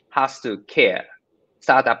has to care.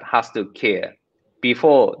 Startup has to care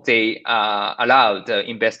before they allow the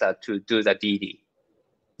investor to do the DD.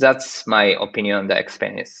 That's my opinion on the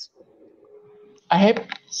experience. I have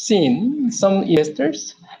seen some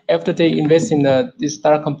investors, after they invest in this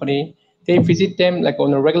startup company, they visit them like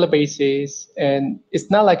on a regular basis, and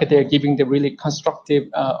it's not like they're giving the really constructive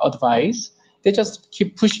advice. They just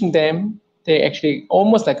keep pushing them. They actually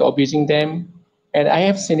almost like abusing them, and I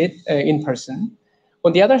have seen it in person.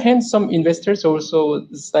 On the other hand, some investors also,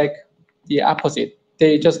 it's like the opposite.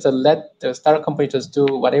 They just let the startup company just do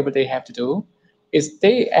whatever they have to do. Is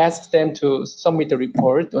they ask them to submit the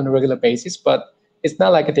report on a regular basis, but it's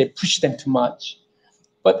not like they push them too much.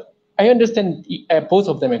 But I understand both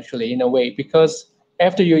of them actually in a way, because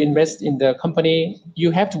after you invest in the company, you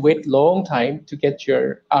have to wait a long time to get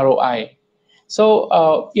your ROI.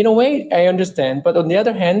 So in a way, I understand. But on the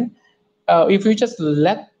other hand, if you just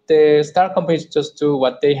let the startup companies just do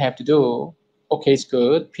what they have to do, okay, it's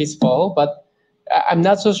good, peaceful, but I'm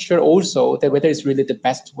not so sure also that whether it's really the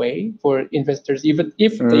best way for investors, even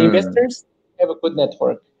if the investors have a good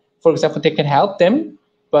network. For example, they can help them,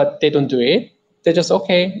 but they don't do it. They're just,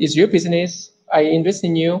 okay, it's your business. I invest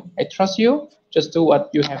in you. I trust you. Just do what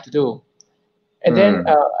you have to do. And then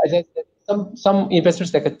as I said, some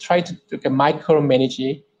investors like try to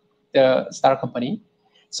micromanage the startup company.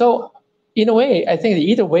 So in a way, I think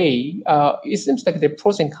either way, it seems like the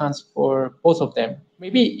pros and cons for both of them.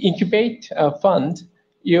 Maybe Incubate Fund,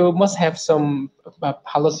 you must have some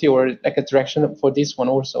policy or like a direction for this one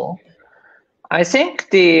also. I think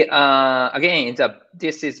again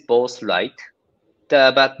this is both right,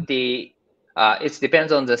 but it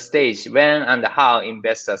depends on the stage when and how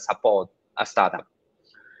investors support a startup.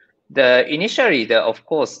 Initially, of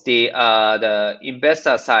course, the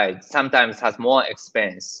investor side sometimes has more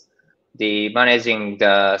experience managing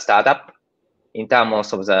the startup in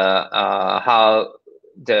terms of the how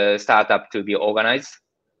the startup to be organized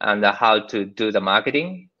and how to do the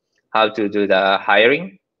marketing, how to do the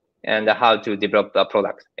hiring, and how to develop the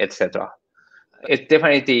product, etc. It's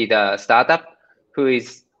definitely the startup who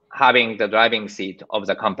is having the driving seat of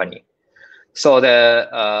the company. So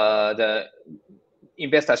the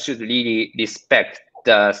investor should really respect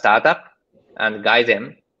the startup and guide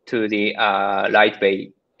them to the right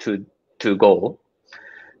way to go.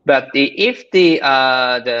 But if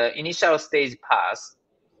the initial stage pass,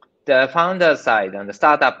 the founder side and the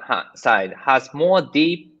startup side has more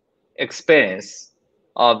deep experience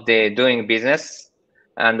of the doing business,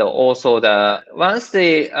 and also once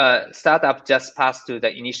the startup just passed to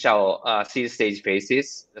the initial seed stage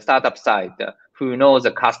phases, the startup side who knows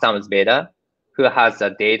the customers better, who has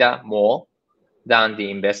the data more than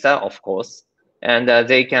the investor, of course, and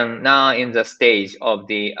they can now in the stage of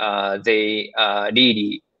they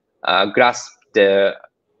really grasp the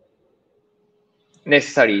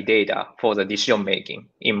necessary data for the decision making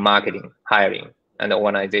in marketing, hiring, and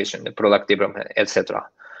organization, the product development, etc.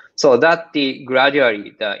 So that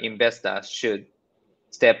gradually the investor should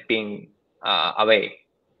step in away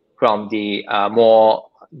from the more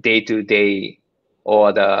day-to-day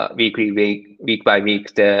or the week by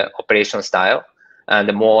week, the operation style,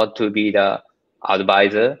 and more to be the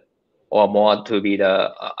advisor or more to be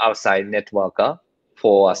the outside networker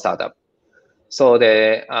for a startup. So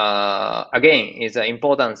the again, is an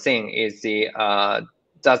important thing is the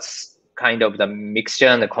that's kind of the mixture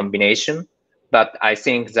and the combination. But I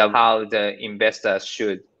think that how the investors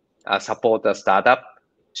should support the startup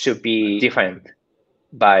should be different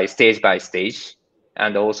by stage,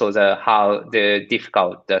 and also the how the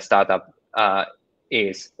difficult the startup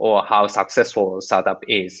is or how successful startup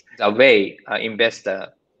is. The way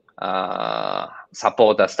investor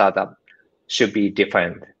support the startup should be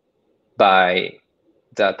different by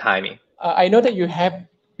the timing. I know that you have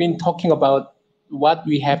been talking about what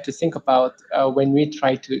we have to think about when we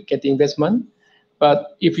try to get the investment.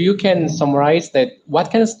 But if you can summarize that,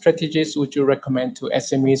 what kind of strategies would you recommend to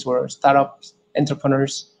SMEs or startups,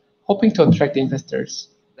 entrepreneurs hoping to attract investors?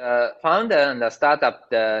 The founder and the startup,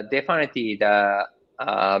 definitely the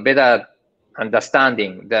better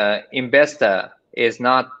understanding. The investor is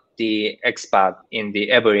not the expert in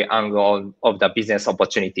the every angle of the business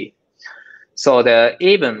opportunity. So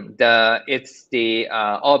it's the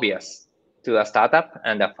obvious to a startup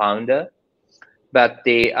and a founder, but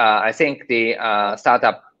I think the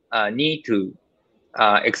startup need to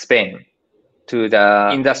explain to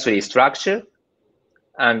the industry structure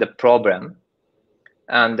and the problem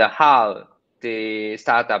and how the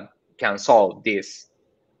startup can solve this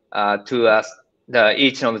to us,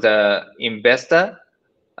 each of the investor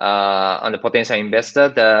and the potential investor.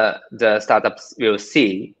 The startups will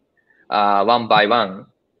see one by one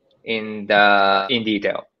in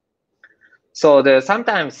detail. So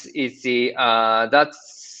sometimes it's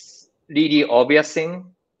that's really obvious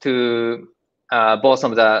thing to both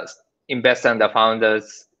of the investor and the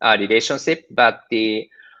founders relationship, but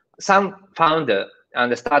some founder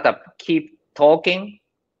and the startup keep talking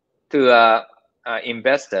to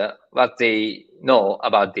investor what they know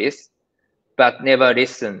about this, but never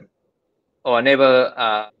listen or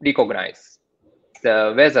never recognize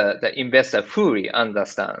whether the investor fully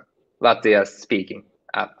understand what they are speaking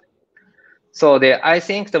at. So I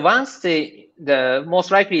think once the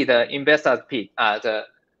most likely the investors pitch,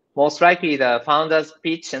 most likely the founders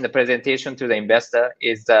pitch and the presentation to the investor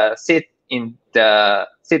is sit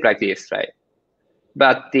like this, right?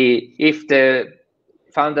 But if the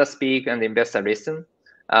founder speak and the investor listen,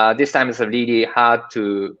 this time it's really hard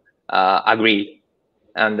to agree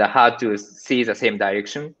and hard to see the same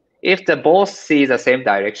direction. If the both see the same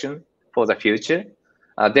direction for the future,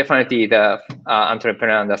 definitely the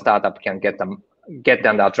entrepreneur and the startup can get them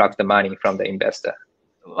and attract the money from the investor.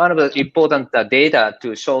 One of the important data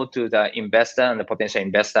to show to the investor and the potential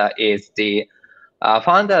investor is the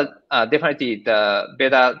founder definitely the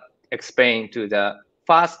better explain to the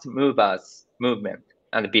fast movers movement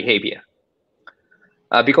and behavior.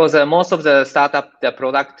 Because most of the startup, the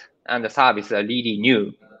product and the service are really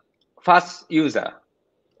new. Fast user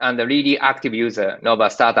and the really active user of a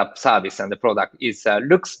startup service and the product is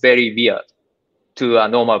looks very weird to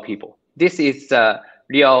normal people. This is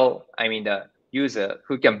real, the user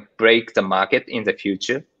who can break the market in the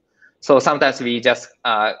future. So sometimes we just,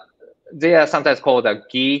 they are sometimes called a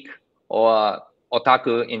geek or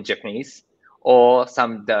otaku in Japanese, or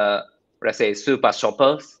let's say super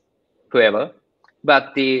shoppers, whoever.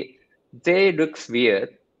 But they looks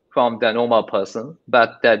weird from the normal person,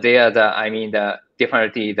 but they are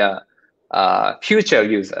definitely the future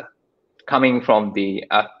user coming from the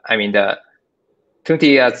 20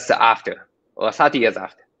 years after or 30 years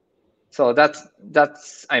after. So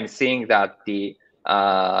that's I'm seeing that the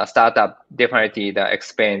startup definitely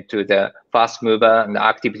explain to the fast mover and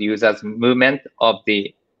active users movement of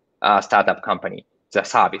the startup company, the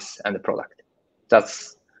service and the product.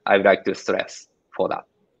 That's I would like to stress for that.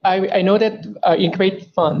 I know that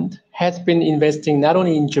Incubate Fund has been investing not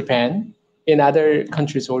only in Japan, in other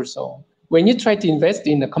countries also. When you try to invest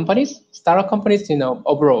in the companies, startup companies,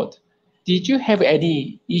 abroad, did you have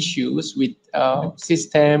any issues with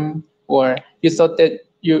system, or you thought that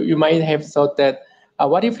you might have thought that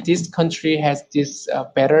what if this country has this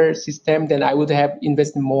better system, then I would have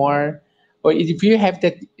invested more? Or if you have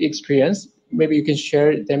that experience, maybe you can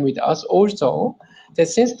share them with us also. That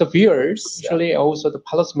since the viewers, actually also the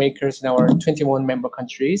policymakers in our 21 member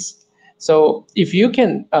countries. So if you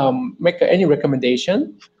can make any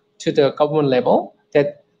recommendation to the government level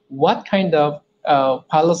that what kind of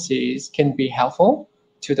policies can be helpful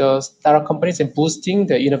to the startup companies in boosting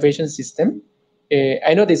the innovation system.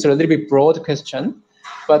 I know this is a little bit broad question,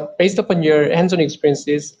 but based upon your hands-on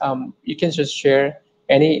experiences, you can just share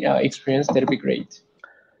any experience, that'd be great.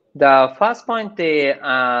 The first point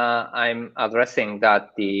I'm addressing that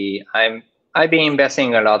I've been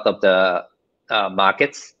investing a lot of the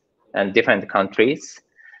markets and different countries.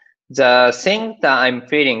 The thing that I'm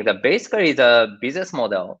feeling that basically the business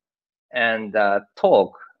model and the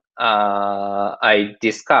talk I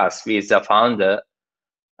discuss with the founder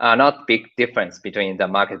are not big difference between the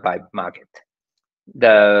market by market.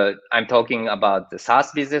 I'm talking about the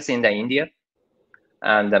SaaS business in the India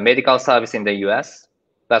and the medical service in the US.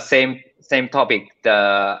 The same topic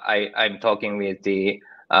I'm talking with the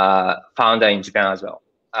founder in Japan as well.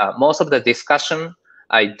 Most of the discussion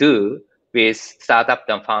I do with startup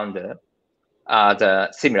and founder are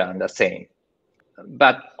similar and the same.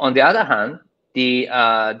 But on the other hand, the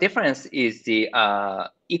difference is the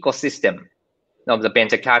ecosystem of the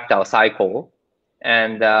venture capital cycle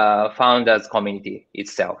and the founders community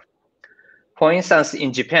itself. For instance,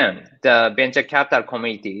 in Japan, the venture capital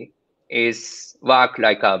community is work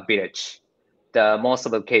like a village. Most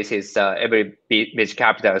of the cases, every venture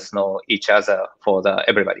capitalists know each other for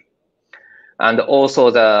everybody. And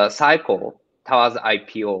also the cycle towards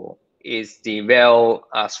IPO is well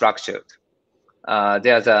structured.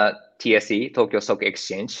 There's a TSE, Tokyo Stock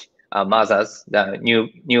Exchange, Mothers, the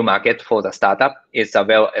new market for the startup is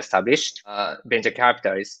well established. Venture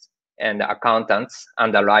capitalists and accountants,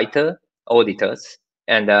 underwriter, auditors,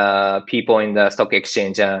 and people in the stock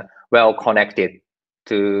exchange are well connected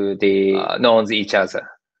to the knows each other,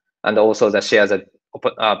 and also the shares a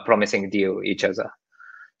promising deal each other.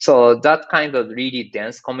 So that kind of really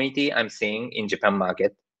dense community I'm seeing in Japan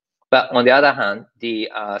market. But on the other hand, the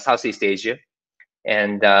Southeast Asia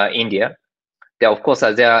and India, of course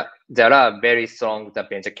there are very strong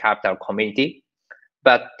venture capital community,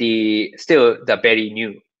 but still very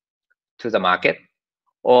new to the market,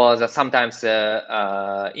 or sometimes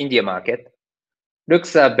India market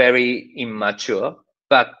looks very immature,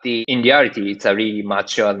 but in reality it's a really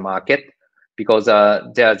mature market because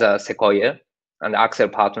there's a Sequoia and Axel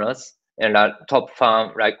Partners and a top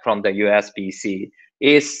firm like from the US VC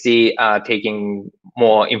is taking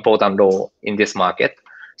more important role in this market.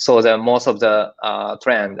 So most of the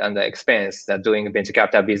trend and the expense that doing venture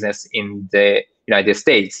capital business in the United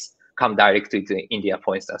States come directly to India,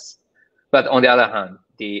 for instance. But on the other hand,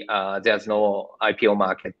 there's no IPO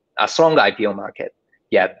market, a strong IPO market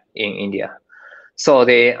yet in India. So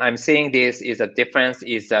I'm seeing this is a difference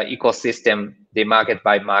is the ecosystem, the market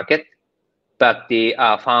by market, but the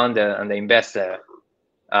founder and the investor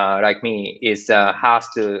like me has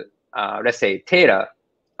to let's say tailor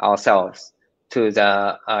ourselves to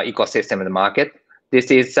the ecosystem of the market.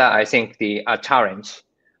 This is I think a challenge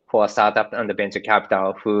for a startup and the venture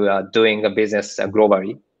capital who are doing a business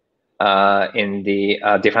globally in the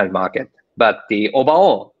different market. But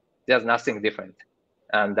overall, there's nothing different,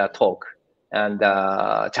 and the talk and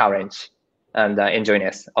challenge and the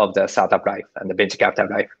enjoyness of the startup life and the venture capital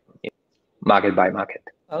life, market by market.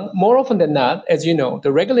 More often than not, as you know,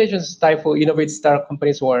 the regulations stifle innovative startup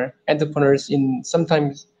companies or entrepreneurs in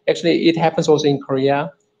sometimes, actually it happens also in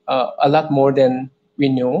Korea a lot more than we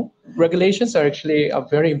know. Regulations are actually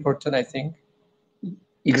very important, I think.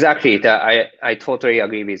 Exactly, I totally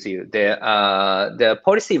agree with you. The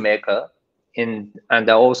policymaker and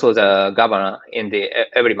also the governor in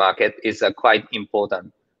every market is quite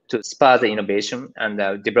important to spur the innovation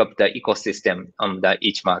and develop the ecosystem on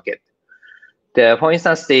each market. For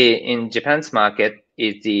instance, in Japan's market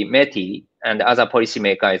is the METI and other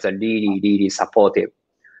policymakers are really supportive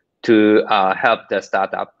to help the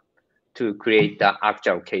startup to create the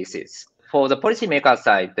actual cases. For the policymaker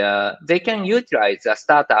side, they can utilize the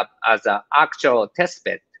startup as an actual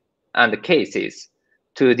testbed and cases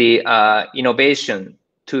to the innovation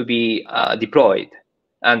to be deployed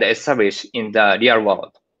and established in the real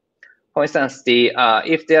world. For instance,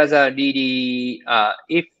 if there's a really,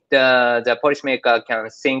 if the policymaker can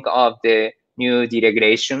think of the new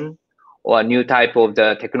deregulation or new type of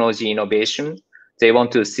the technology innovation they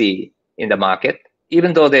want to see in the market,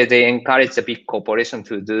 even though they encourage the big corporation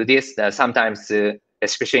to do this, sometimes,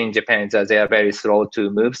 especially in Japan, they are very slow to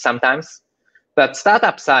move sometimes. But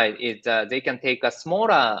startup side is they can take a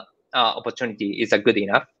smaller opportunity is good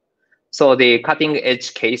enough. So the cutting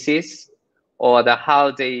edge cases or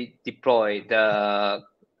how they deploy the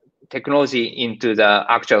technology into the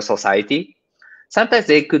actual society, sometimes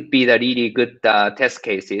they could be the really good test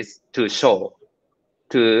cases to show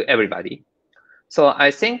to everybody. So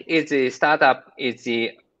I think the startup is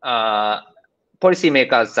the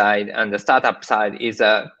policymaker side and the startup side is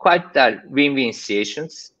quite win-win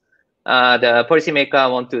situations. The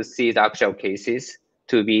policymaker want to see the actual cases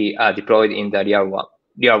to be deployed in the real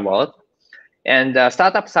world. And the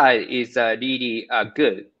startup side is really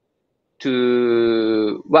good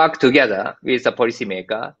to work together with the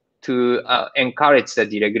policymaker to encourage the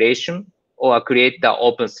deregulation or create the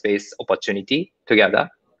open space opportunity together.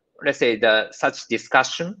 Let's say such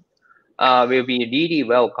discussion will be really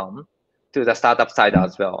welcome to the startup side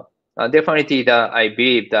as well. Definitely, I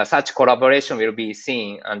believe that such collaboration will be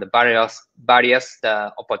seen and the various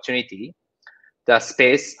the opportunity, the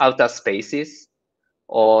outer spaces,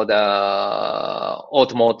 or the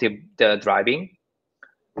automotive driving,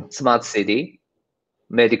 smart city,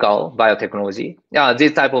 medical, biotechnology. Yeah,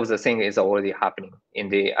 this type of the thing is already happening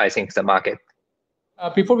in I think, the market.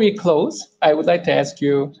 Before we close, I would like to ask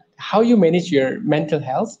you how you manage your mental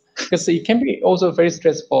health, because it can be also very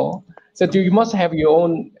stressful. So you must have your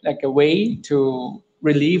own a way to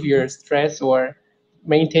relieve your stress or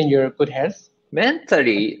maintain your good health?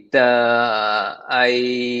 Mentally, I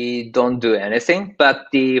don't do anything, but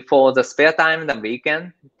for the spare time, the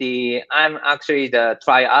weekend, I'm actually the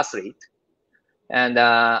triathlete, and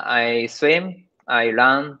I swim, I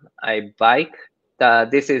run, I bike.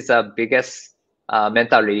 This is the biggest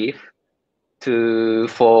mental relief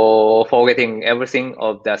for forgetting everything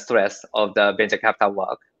of the stress of the venture capital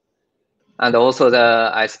work, and also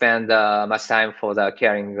I spend much time for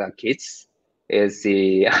caring the kids is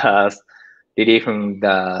relieving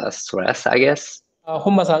the stress, I guess.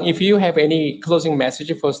 Honma-san, if you have any closing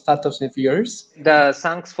message for startups and viewers?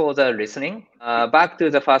 Thanks for the listening. Back to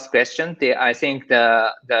the first question, I think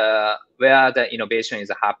where the innovation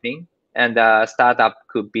is happening, and the startup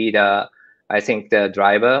could be I think, the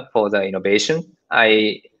driver for the innovation.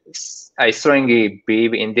 I strongly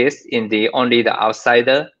believe in this. Only the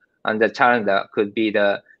outsider and the challenger could be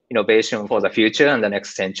the innovation for the future and the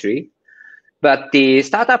next century. But the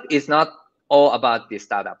startup is not all about the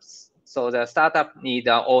startups. So the startup need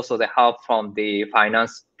also the help from the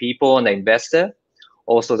finance people and the investor,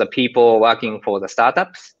 also the people working for the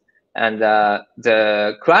startups, and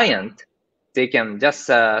the client. They can just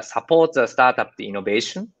support the startup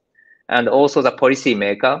innovation, and also the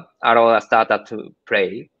policymaker allow the startup to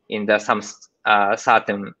play in some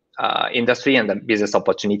certain industry and the business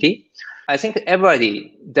opportunity. I think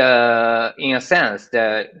everybody, in a sense,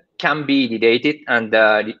 can be related and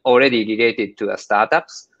already related to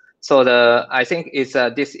startups. So I think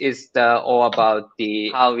this is all about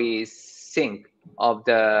how we think of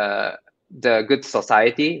the good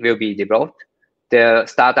society will be developed. The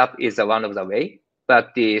startup is one of the way,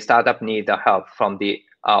 but the startup need the help from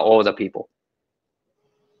all the people.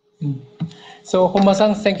 So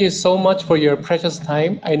Honma-san, thank you so much for your precious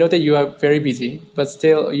time. I know that you are very busy, but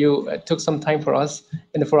still you took some time for us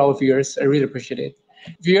and for our viewers. I really appreciate it.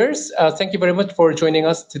 Viewers, thank you very much for joining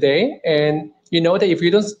us today. And you know that if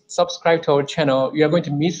you don't subscribe to our channel, you are going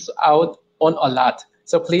to miss out on a lot.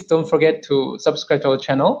 So please don't forget to subscribe to our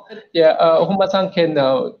channel. Yeah, Honma-san can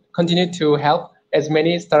continue to help as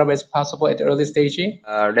many startups as possible at the early stage.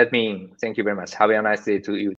 Thank you very much. Have a nice day to you.